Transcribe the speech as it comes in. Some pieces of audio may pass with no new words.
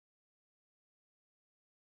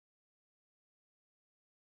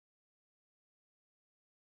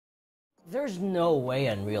There's no way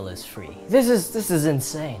Unreal is free. This is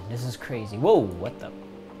insane. This is crazy. Whoa, what the?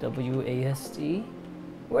 WASD?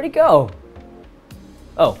 Where'd it go?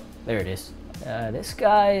 Oh, there it is. This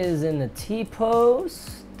guy is in the T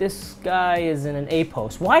pose. This guy is in an A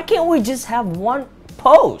pose. Why can't we just have one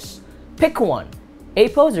pose? Pick one. A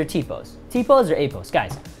pose or T pose? T pose or A pose?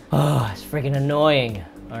 Guys. Oh, it's freaking annoying.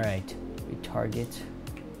 All right, retarget.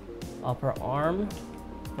 Upper arm.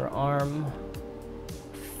 Upper arm.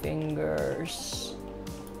 Fingers.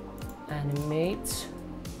 Animate.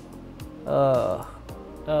 Oh,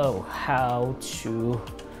 how to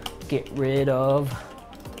get rid of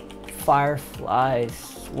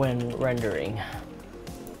fireflies when rendering.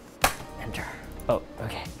 Enter. Oh,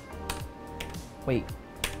 okay. Wait,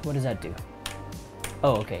 what does that do?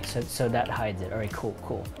 Oh, okay, so that hides it. All right,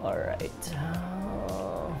 cool. All right.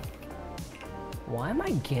 Why am I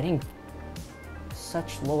getting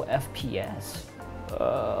such low FPS?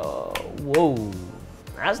 Whoa.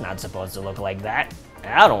 That's not supposed to look like that.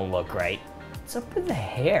 That don't look right. What's up with the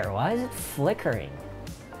hair? Why is it flickering?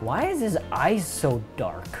 Why is his eyes so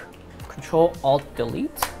dark? Control Alt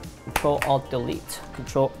Delete. Control Alt Delete.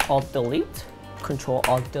 Control Alt Delete. Control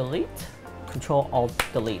Alt Delete. Control Alt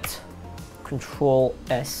Delete. Control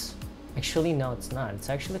S. Actually, no, it's not. It's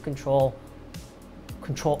actually Control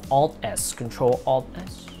Alt S. Control Alt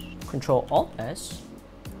S. Control Alt S.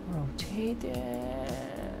 Rotate it.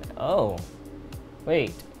 Oh,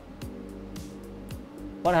 wait.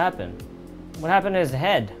 What happened? What happened to his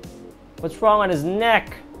head? What's wrong on his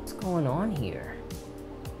neck? What's going on here?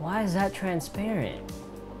 Why is that transparent?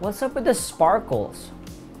 What's up with the sparkles?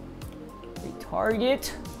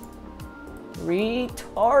 Retarget.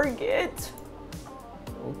 Retarget.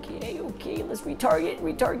 Okay, let's retarget.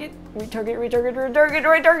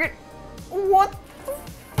 What the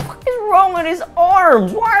fuck is wrong with his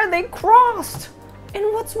arms? Why are they crossed?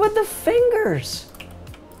 And what's with the fingers?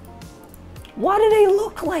 Why do they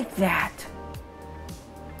look like that?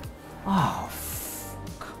 Oh,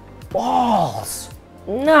 fuck. Balls.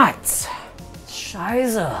 Nuts.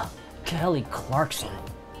 Shiza. Kelly Clarkson.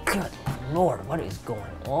 Good lord, what is going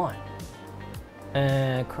on?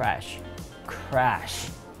 Crash.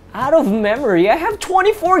 Out of memory, I have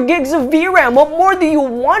 24 gigs of VRAM. What more do you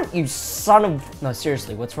want, you son of... No,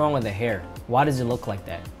 seriously, what's wrong with the hair? Why does it look like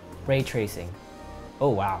that? Ray tracing. Oh,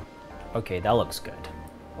 wow. Okay, that looks good.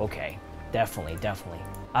 Okay, definitely.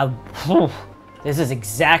 This is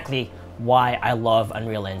exactly why I love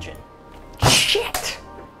Unreal Engine. Shit!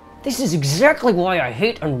 This is exactly why I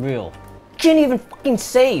hate Unreal. Can't even fucking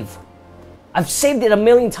save. I've saved it a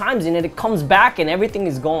million times and it comes back and everything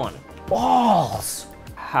is gone. Balls!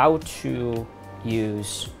 How to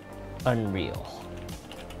use Unreal.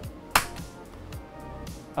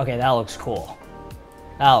 Okay, that looks cool.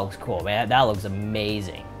 That looks cool, man. That looks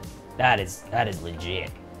amazing. That is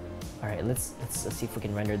legit. All right, let's see if we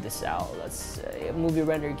can render this out. Let's movie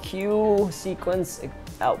render queue, sequence,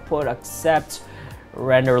 output, accept,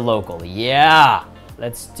 render local. Yeah,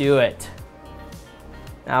 let's do it.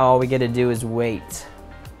 Now all we gotta do is wait.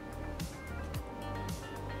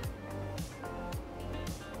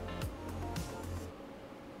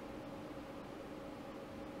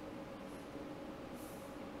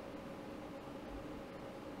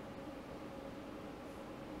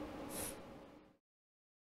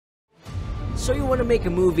 So you want to make a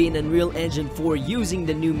movie in Unreal Engine 4 using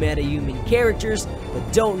the new Metahuman characters,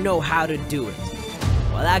 but don't know how to do it?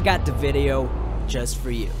 Well, I got the video just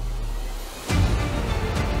for you.